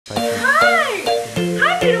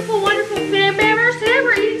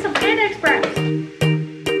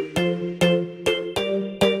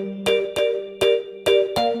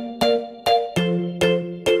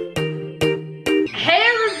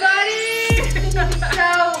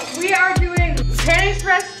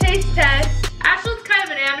taste test. Ashlyn's kind of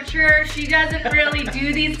an amateur. She doesn't really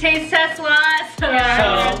do these taste tests a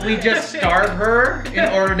lot. So we just starve her in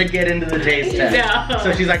order to get into the taste test. No.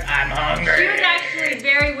 So she's like, I'm hungry. She was actually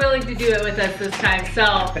very willing to do it with us this time.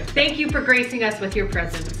 So thank you for gracing us with your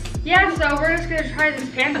presence. Yeah, so we're just gonna try this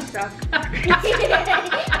panda stuff.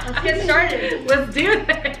 Let's get started. Let's do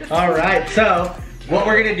this. All right, so what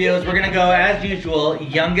we're gonna do is we're gonna go as usual,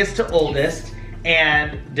 youngest to oldest,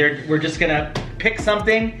 and we're just gonna pick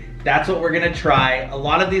something. That's what we're gonna try. A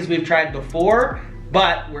lot of these we've tried before,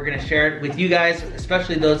 but we're gonna share it with you guys,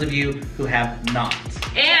 especially those of you who have not.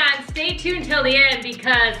 And stay tuned till the end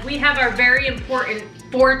because we have our very important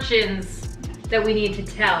fortunes that we need to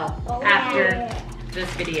tell after this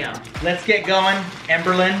video. Let's get going.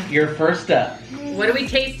 Emberlyn, you're first up. What are we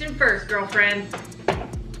tasting first, girlfriend?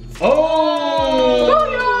 Oh!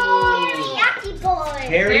 Teriyaki bowl.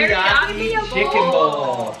 Teriyaki chicken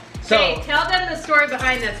bowl. So, hey, tell them the story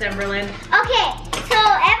behind this, Emberlyn. Okay, so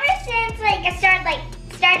ever since I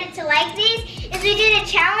started to like these, is we did a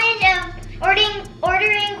challenge of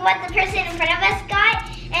ordering what the person in front of us got,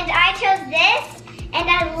 and I chose this, and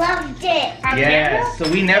I loved it. yes, so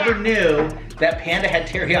we never knew that Panda had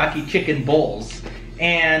teriyaki chicken bowls,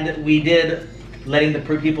 and we did letting the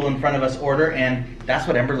people in front of us order, and that's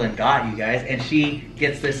what Emberlyn got, you guys, and she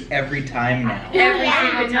gets this every time now. Every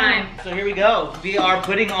single time. So here we go. We are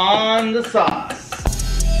putting on the sauce.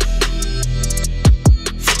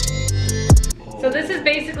 So this is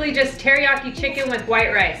basically just teriyaki chicken with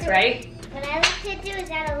white rice, right? What I like to do is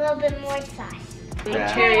add a little bit more sauce.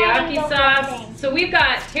 Yeah. Teriyaki sauce. So we've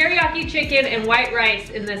got teriyaki chicken and white rice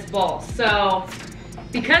in this bowl. So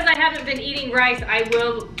because I haven't been eating rice, I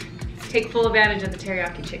will take full advantage of the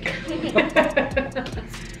teriyaki chicken.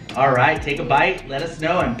 All right, take a bite, let us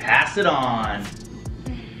know, and pass it on.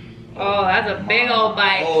 Oh, that's a big old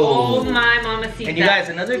bite. Oh, my mamacita. And you guys,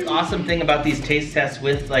 another awesome thing about these taste tests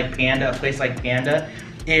with like Panda, a place like Panda,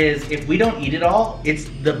 is if we don't eat it all, it's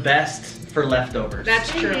the best for leftovers. That's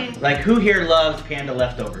true. Like, who here loves Panda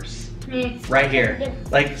leftovers? Me. Right here.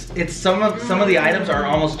 Like, it's some of the items are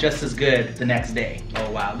almost just as good the next day. Oh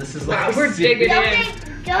wow, this is like We're digging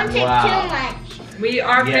in. Don't take too much. We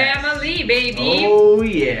are Yes. family, baby. Oh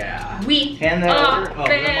yeah. We Hand that are over. Oh,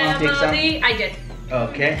 let Mom take some. family. I did.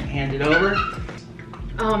 Okay, hand it over.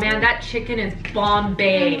 Oh man, that chicken is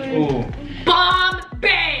Bombay. Ooh.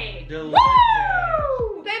 Bombay! Delicious.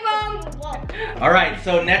 Woo! Big bong. All right,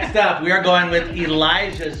 so next up, we are going with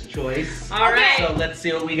Elijah's choice. All right. So let's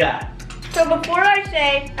see what we got. So before I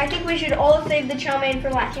say, I think we should all save the chow mein for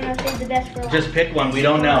last. You know, save the best for last. Just pick one. We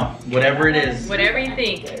don't know. Whatever it is. Whatever you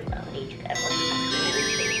think.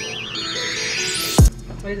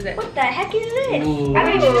 What is it? What the heck is this? Ooh. I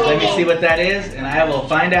don't even know. Let me see what that is, and I will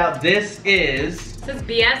find out. This is It says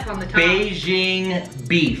BS on the top. Beijing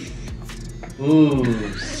beef.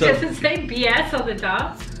 Ooh, so Does it say BS on the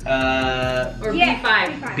top? Or Yeah,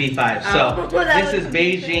 B5? B5. Oh. So this is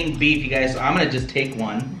Beijing beef, you guys. So I'm gonna just take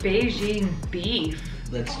one. Beijing beef.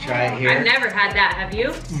 Let's try it here. I've never had that. Have you?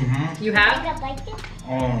 Mm-hmm. You have?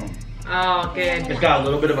 Oh, Oh, good. it's got a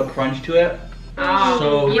little bit of a crunch to it. Oh,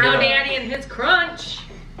 So you know good. Danny and his crunch.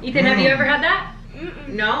 Ethan, have you ever had that?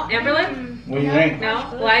 No? Amberlyn? What do you think? No?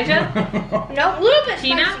 Elijah? No, a little bit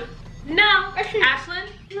Tina? spicy. No? Actually- Ashlyn?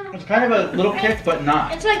 It's kind of a little kick, but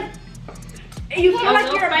not. It's like you feel A like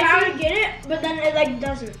little you're about spicy? to get it, but then it like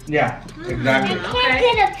doesn't. Yeah, exactly. Okay.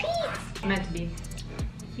 Can't get a piece. Meant to be.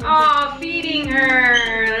 Oh, feeding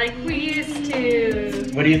her like we used to.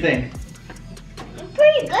 What do you think?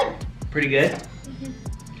 Pretty good. Pretty good?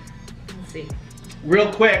 Let's see.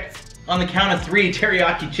 Real quick, on the count of 3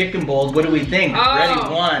 teriyaki chicken bowls, what do we think? Oh.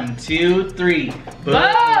 Ready? 1, 2, 3. Boom. Boom!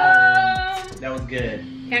 That was good.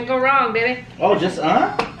 Can't go wrong, baby. Oh, just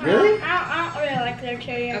really? I don't really like their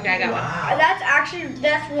teriyaki. Okay, I got one. Wow.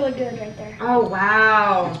 That's really good right there. Oh,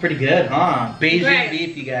 wow. That's pretty good, huh? Beijing Right.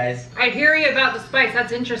 beef, you guys. I hear you about the spice.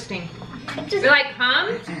 That's interesting. It just It like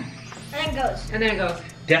hums, and it goes. and then it goes.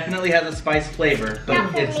 Definitly has a spice flavor, but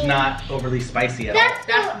Not for it's me. not overly spicy at all.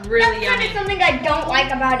 That's really That's kind yummy. of something I don't like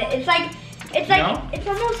about it. It's like No? it's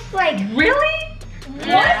almost like Really?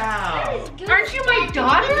 Wow. Aren't you my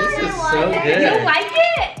daughter? This is so you good. don't like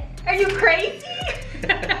it? Are you crazy?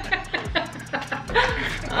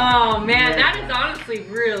 Oh man, that is honestly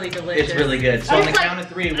really delicious. It's really good. So on the It's like- count of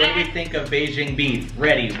 3, what do we think of Beijing beef?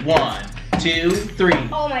 Ready? 1, 2, 3.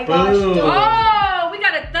 Oh my gosh. Boom. Oh, we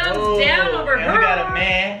got a thumbs Oh, down over and her. we got a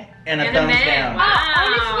meh and a And a thumbs meh. down. Wow.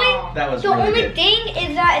 Honestly, That was the really only good. thing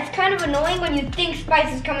is that it's kind of annoying when you think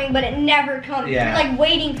spice is coming, but it never comes. Yeah. You're like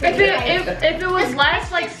waiting for If spice. it was less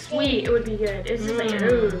like sweet, it would be good. It's just like,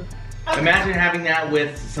 ooh. Imagine having that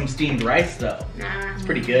with some steamed rice though. Nah. It's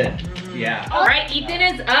pretty good. Yeah. All right, Ethan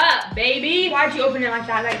is up, baby. Why'd you open it like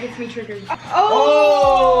that? That gets me triggered.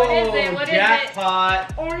 Oh! What is it? What is it?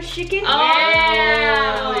 Jackpot. Orange chicken.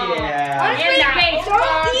 Oh, yeah. Honestly, Yeah.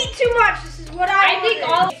 don't eat too much. This is what I think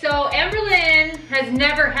wanted. so Emberlyn has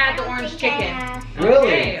never had the orange chicken. Really?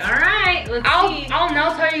 Okay, all right, let's see.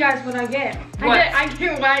 I'll tell you guys what I get. What? I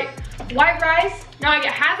get white rice. No, I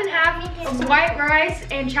get half and half of white rice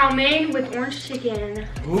and chow mein with orange chicken.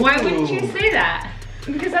 Why wouldn't you say that?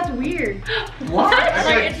 Because that's weird. What? That's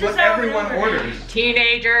Like, like it's what just how everyone it is. orders.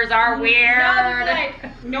 Teenagers are weird. No,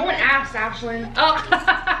 like, no one asked Ashlyn. Oh.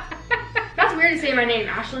 That's weird to say my name,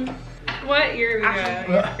 Ashlyn. What? You're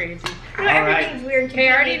crazy. Everything's weird. Okay,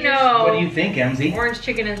 I already know. What do you think, MZ?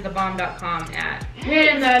 OrangeChickenIsTheBomb.com at.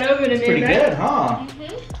 Hand that over to me. It's pretty man. good, huh?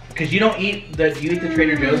 Because you don't eat do you eat the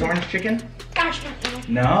Trader Joe's orange chicken? Gosh,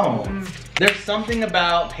 No. There's something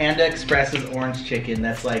about Panda Express's orange chicken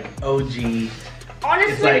that's like OG.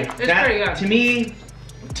 honestly, It's like It's that pretty good.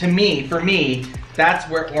 for me, that's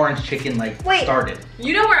where orange chicken like started.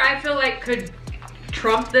 You know where I feel like could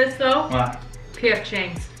trump this though? What? P.F.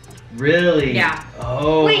 Chang's. Really? Yeah.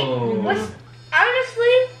 Oh. Wait,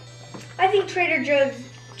 honestly, I think Trader Joe's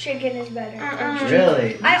chicken is better.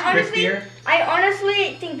 Really? I It's honestly- crispier? I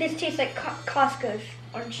honestly think this tastes like Costco's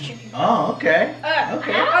orange chicken. Oh, okay. On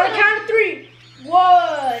Okay. the count of 3.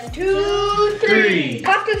 1, 2, 3. Three.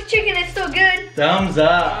 Costco's chicken is still good. Thumbs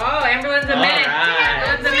up. Oh, Amberlynn's a All man.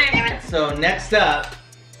 right. Amberlynn's a man. So next up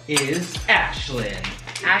is Ashlyn.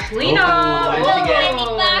 Ashlino. Oh, what did you get?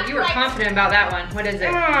 Oh, you were confident about that one. What is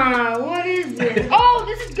it? what is this? Oh,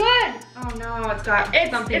 this is good. Oh no, it's got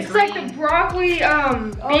something It's green. like the broccoli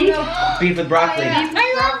beef. Beef with broccoli.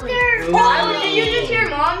 I love their. Ooh. Oh, did you just hear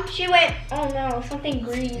Mom? She went, oh no, something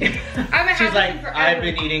green. She's like, I've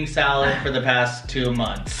been eating salad for the past 2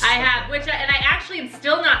 months. I have, and I actually am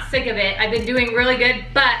still not sick of it. I've been doing really good,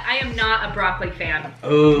 but I am not a broccoli fan.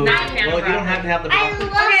 Ooh. Not a fan of Well, you don't have to have the I broccoli.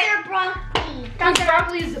 love their broccoli.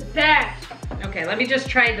 Broccoli is the best. Okay, let me just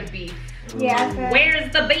try the beef. Yeah.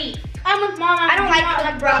 Where's the beef? I'm with Mom. I don't like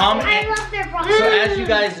cooked broccoli. Comment- I love their broccoli. So as you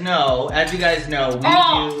guys know, we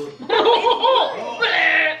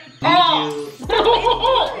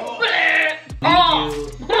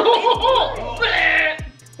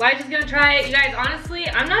Well, I'm just gonna try it. You guys, honestly,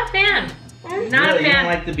 I'm not a fan. Not a really, you fan. don't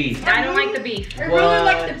like the beef. I don't like the beef. I really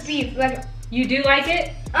like the beef. Like, You do like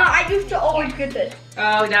it? I used to always get this.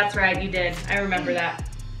 Oh, that's right, you did. I remember that.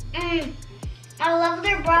 I love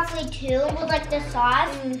their broccoli too, with like the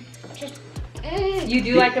sauce. You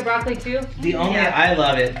do like the broccoli too? The only I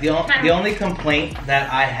love it. The only complaint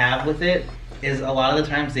that I have with it is a lot of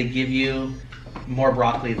the times they give you more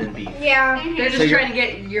broccoli than beef. Yeah. They're just So you're- trying to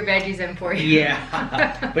get your veggies in for you.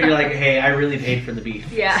 Yeah. But you're like, hey, I really paid for the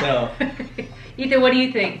beef. Yeah. So Ethan, what do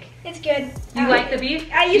you think? It's good. You like the beef?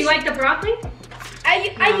 I Do you used like the broccoli?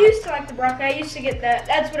 I used to like the broccoli. I used to get that.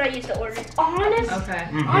 That's what I used to order. Okay.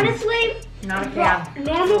 Honestly, Not a fan.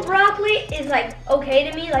 normal broccoli is like okay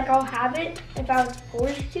to me. Like I'll have it if I was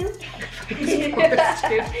forced to.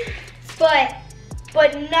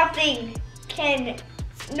 But nothing can.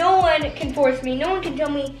 No one can force me. No one can tell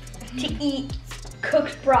me to eat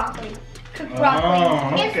cooked broccoli. Cooked broccoli.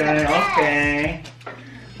 Oh, It's the okay, best. okay.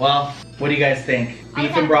 Well, what do you guys think?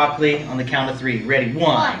 Beef and broccoli on the count of 3. Ready?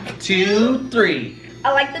 1, 2, 3.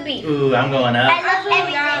 I like the beef. Ooh, I'm going up. I love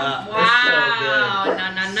everything. Wow.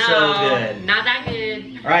 It's No. So good. Not that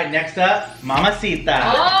good. All right, next up, Mamacita.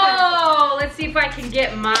 Oh, let's see if I can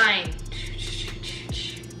get mine.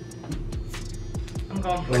 I'm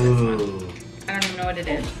going for this one. Ooh. I don't even know what it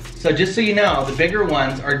is. So just so you know, the bigger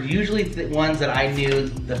ones are usually the ones that I knew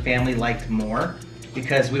the family liked more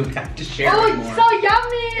because we would have to share it more.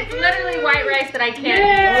 yummy! It's literally white rice that I can't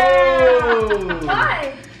Oh.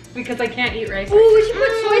 Why? eat because I can't eat rice. Ooh, we should put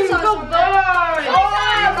soy sauce on that. good.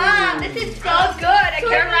 Oh, Mom, this is so good. I Their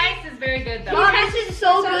can't rice is very good though. Mom, this is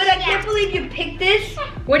so good. I can't believe you picked this.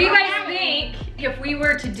 What do you guys think if we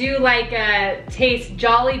were to do like a taste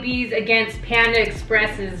Jollibee's against Panda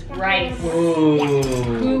Express's rice? Ooh.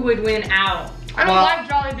 Who would win out? I don't Well- like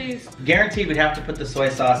Jollibees. Guaranteed we'd have to put the soy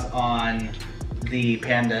sauce on the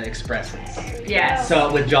Panda Expresses. Yes.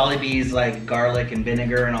 So with Jollibee's like garlic and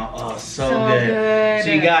vinegar and all, oh, so So good. good.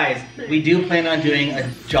 So you guys, we do plan on doing a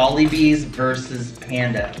Jollibee's versus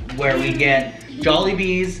Panda, where we get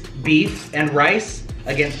Jollibee's beef and rice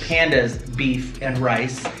against Panda's beef and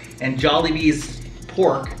rice, and Jollibee's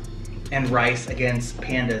pork and rice against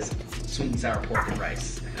Panda's sweet and sour pork and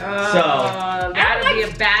rice. Oh, that would be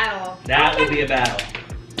a battle. That would be a battle.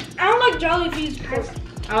 I don't like Jollibee's pork.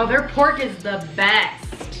 Oh, their pork is the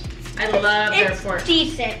best. I love their It's pork.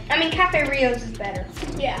 decent. I mean, Cafe Rio's is better.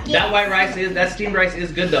 Yeah. That white rice is, that steamed rice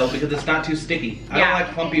is good though because it's not too sticky. I Yeah. don't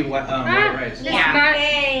like clumpy white rice.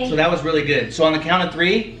 Yeah. So that was really good. So on the count of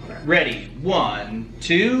 3, ready? 1,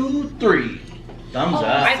 2, 3. Thumbs up.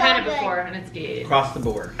 I've So had it good. before and it's good. Across the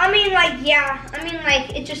board. I mean, like, yeah. I mean, like,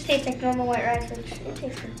 it just tastes like normal white rice. It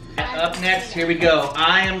tastes good. Up next, here we go.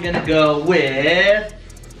 I am gonna go with.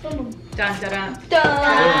 Dun dun dun.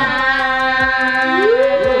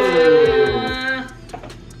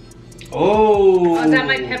 Oh. Oh, is that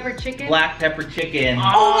my pepper chicken? Black pepper chicken.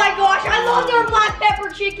 Oh my gosh, I love their black pepper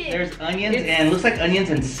chicken. There's onions It's- and looks like onions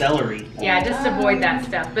and celery. Yeah, just avoid that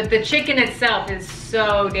stuff. But the chicken itself is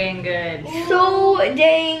so dang good. So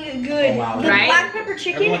dang good. Oh, wow. The Right? black pepper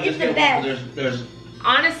chicken Everyone is just the get best. there's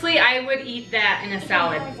Honestly, I would eat that in a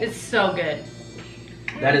salad. It's so good.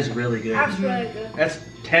 that is really good. That's really good. That's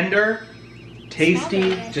tender,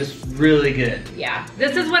 tasty, just really good. Yeah,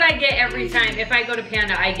 this is what I get every time. If I go to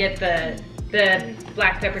Panda, I get the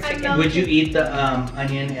black pepper chicken. Would you eat the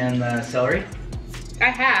onion and the celery? I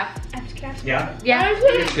have. Yeah. Yeah.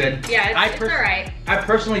 It's good. Yeah, it's alright. I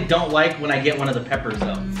personally don't like when I get one of the peppers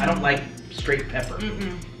though. I don't like straight pepper.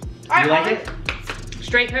 Mm-mm. You like it?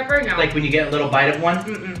 Straight pepper? No. Like when you get a little bite of one?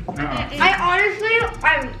 Mm-mm.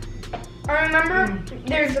 I remember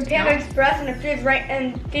there's a Panda Express and a Fizz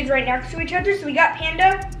right next to each other. So we got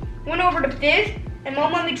Panda, went over to Fizz, and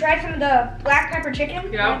Mom let me try some of the black pepper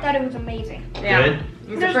chicken. Yeah. And I thought it was amazing. Yeah. Good?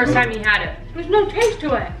 It was the first time you had it. There's no taste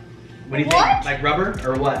to it. What do you What? think? Like rubber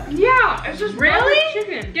or what? Yeah, it's just Really?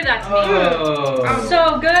 chicken. Give that to me. Oh.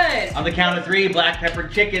 So good. On the count of 3, black pepper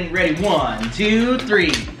chicken. Ready? 1, 2,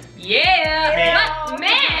 3. Yeah. But man.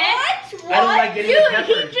 I don't like getting the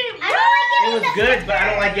peppers. I don't like It was good, but I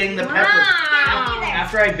don't like getting the peppers. Wow.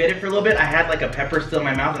 After I bit it for a little bit, I had like a pepper still in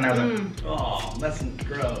my mouth, and I was like, oh, that's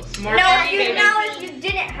gross. More Now, for you, baby. if you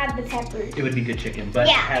didn't have the peppers. It would be good chicken, but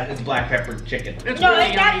Yeah. it's black pepper chicken. It's No,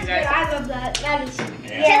 really that yummy, is you good. guys. I love that. That is.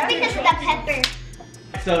 Just because of the pepper.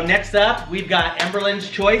 So next up, we've got Emberlin's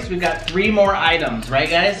Choice. We've got 3 more items, right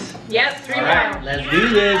guys? Yep, 3 All more. right, let's do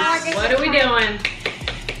this. What are we doing?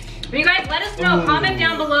 You guys, let us know. Ooh. Comment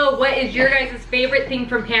down below what is your guys' favorite thing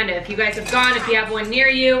from Panda. If you guys have gone, if you have one near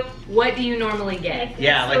you, what do you normally get?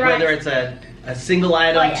 Yeah, like whether it's a single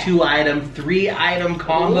item, 2 item, 3 item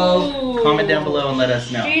combo. Ooh. Comment down below and let us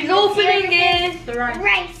know. She's opening it.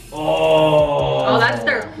 Rice. Oh. Oh, that's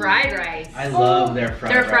their fried rice. I love their fried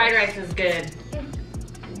rice. Their fried rice is good.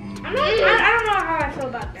 I don't know how I feel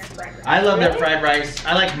about their fried rice. I love their fried rice.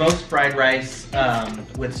 I like most fried rice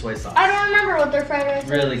with soy sauce. I don't remember what their fried rice is.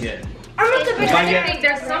 Really good. I'm not the If biggest I I get- think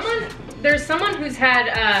there's someone who's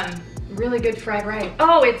had really good fried rice.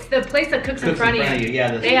 Oh, it's the place that cooks in front of you.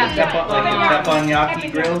 Yeah, They have that. like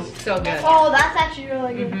teppanyaki grills. So good. Oh, that's actually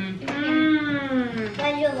really good. Mhm.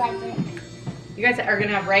 I do like it. You guys are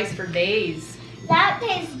gonna have rice for days. That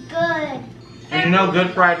tastes good. And you know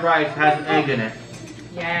good fried rice has an egg in it.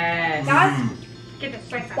 Yes. Guys, Get the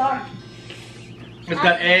soy sauce. Sorry. It's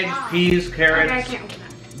got eggs, peas, Okay, I carrots. can't open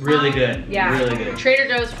that. Really good. Yeah. Really good. Trader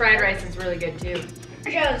Joe's fried rice is really good too.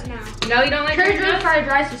 Joe's now. No, you don't like Trader Trader Joe's Joe's? fried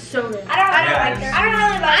rice is so good. I don't Yeah, like it's- I don't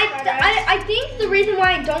really like fried rice. I think the reason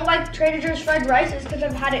why I don't like Trader Joe's fried rice is because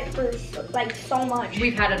I've had it for like so much.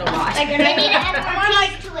 We've had it a lot. Like, They need to add I'm more like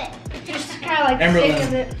taste to it. just kind of like sick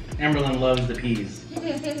of it. Emberlyn loves the peas.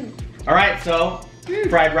 All right, so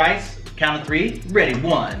fried rice. Count of 3. Ready?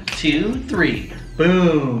 1, 2, 3.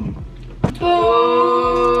 Boom.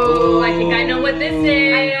 Ooh, I think I know what this is.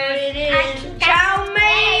 It is chow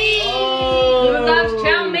mein. Who loves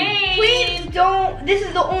chow mein? Please don't. This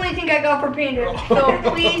is the only thing I got for Panda. So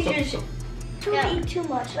please just don't eat too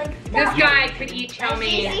much. Like This guy could eat chow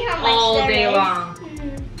mein See how much all there day is? long.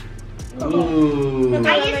 Ooh.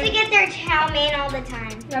 I used to get their chow mein all the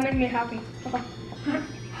time. That makes me happy.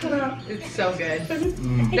 It's so good.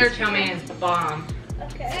 Mm. Their chow mein is bomb.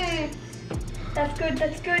 Okay. That's good.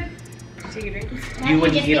 That's good. Take a drink. You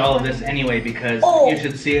wouldn't eat all of this anyway because you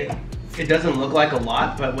should see it. It doesn't look like a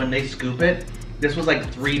lot, but when they scoop it, this was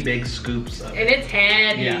like 3 big scoops of it. And it's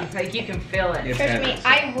heavy. Yeah. Like you can feel it. It's Trust heavy, me, so-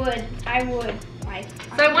 I would.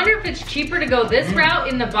 So I wonder if it's cheaper to go this route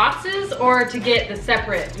in the boxes or to get the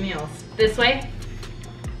separate meals. This way?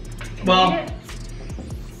 Well,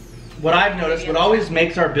 what I've noticed, what always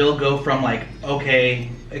makes our bill go from like, okay,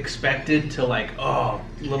 expected to like, oh,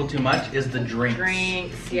 a little too much is the drinks.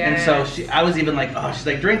 Drinks, yeah. And so I was even like, oh, she's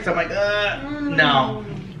like, drinks. I'm like, no,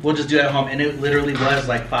 we'll just do it at home. And it literally was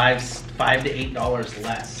like $5 to $8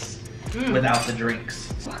 less without the drinks.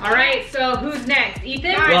 All right, so who's next?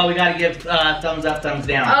 Ethan? Well, we gotta give thumbs up, thumbs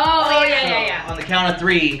down. Oh, So, yeah. on the count of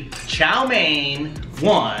 3, chow mein.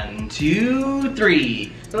 1, 2,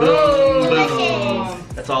 3. Boom, Delicious. boom.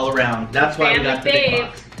 That's all around. That's why we got the big Family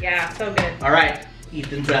box. fave. Yeah, so good. All right,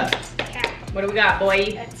 Ethan's up. What do we got,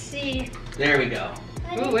 boy? Let's see. There we go.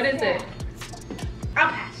 Ooh, what is it? I'll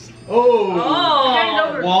pass.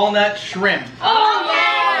 Oh. Walnut shrimp. Oh,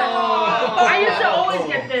 Oh. I used to always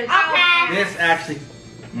get this. I'll pass. This actually.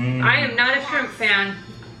 I am not a shrimp fan.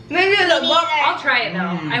 Maybe the Me book. I'll try it though.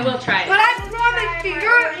 I will try But it. I promise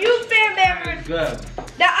to you fan members Good.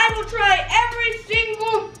 that I will try every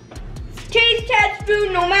single taste test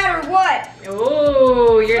food no matter what.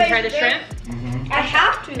 Ooh, you're gonna try the shrimp? Mm-hmm. I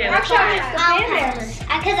have to. Okay, That's let's why try it's it. the I'll fan pass. members.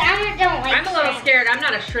 Because I don't like I'm a little shrimp. scared. I'm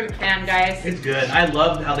not a shrimp fan, guys. It's good. I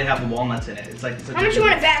love how they have the walnuts in it. It's like such How a much you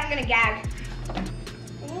want to bet I'm gonna gag?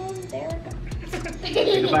 There we go.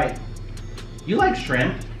 Take a bite. You like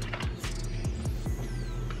shrimp?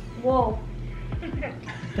 Whoa.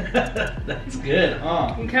 That's good,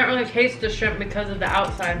 huh? You can't really taste the shrimp because of the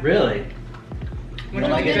outside. Really? Which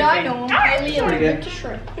Little is a did good I thing. know. Pretty Highly good. allergic to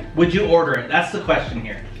shrimp. Would you order it? That's the question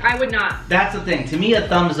here. I would not. That's the thing. To me, a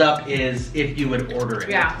thumbs up is if you would order it.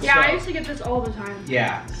 Yeah. Yeah, I So, used to get this all the time.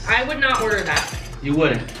 yeah. I would not order that. You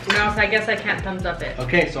wouldn't. No, so I guess I can't thumbs up it.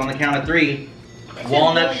 Okay, so on the count of 3,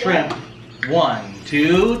 walnut shrimp. 1,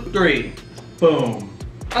 2, 3. Boom.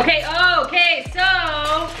 Okay,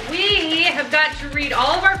 so we have got to read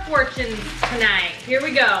all of our fortunes tonight. Here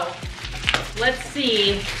we go. Let's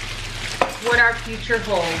see what our future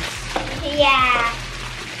holds. Yeah.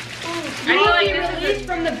 I You feel will like be this is released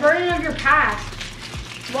from the burden of your past.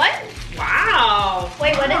 What? Wow.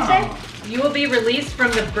 Wait, what did it say? You will be released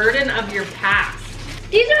from the burden of your past.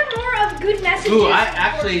 These are more of good messages. Ooh, I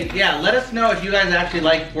actually, yeah, let us know if you guys actually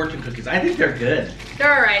like fortune cookies. I think they're good.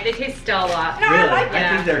 They're all right. They taste stale a lot. No, Really, I like I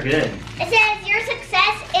that. think they're good. It says your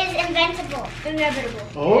success is invincible. Inevitable.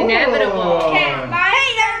 Oh. Inevitable. Okay, hey,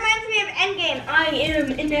 that reminds me of Endgame. I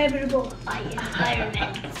am inevitable. I am Iron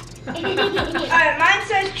Man. Alright, mine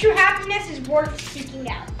says true happiness is worth seeking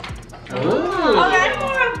out. Oh. Okay,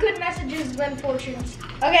 more of good messages than fortunes.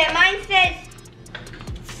 Okay, mine says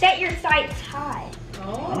set your sights high.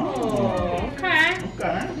 Oh, okay.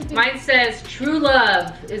 Okay. Mine says true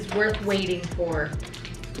love is worth waiting for.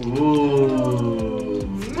 Ooh.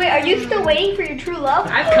 Wait, are you still waiting for your true love?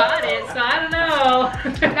 I've got it, so I don't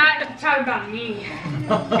know. Not talking about me.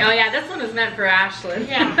 Oh yeah, this one is meant for Ashlyn.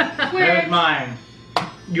 Yeah. There's mine.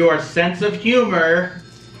 Your sense of humor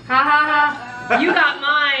Ha ha You got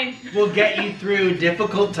mine. will get you through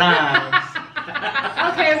difficult times.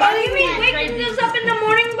 ha. Okay. Oh, you mean waking us up in the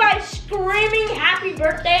morning by screaming happy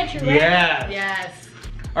birthday at your Yes. Yes.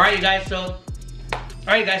 All right, you guys. So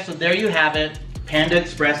there you have it. Panda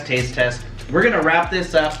Express Taste Test. We're gonna wrap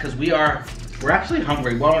this up because we're actually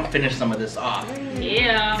hungry. We want to finish some of this off.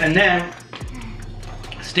 Yeah. And then,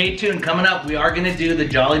 stay tuned. Coming up, we are gonna do the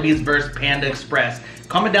Jollibees vs. Panda Express.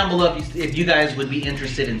 Comment down below if you guys would be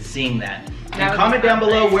interested in seeing that. And would comment be down fun.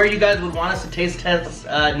 below where you guys would want us to taste test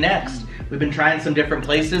next. We've been trying some different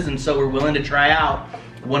places, and so we're willing to try out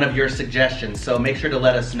one of your suggestions. So make sure to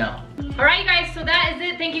let us know. All right, you guys, so that is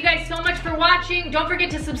it. Thank you guys so much for watching. Don't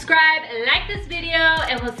forget to subscribe, like this video,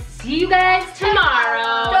 and we'll see you guys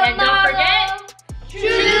tomorrow. And don't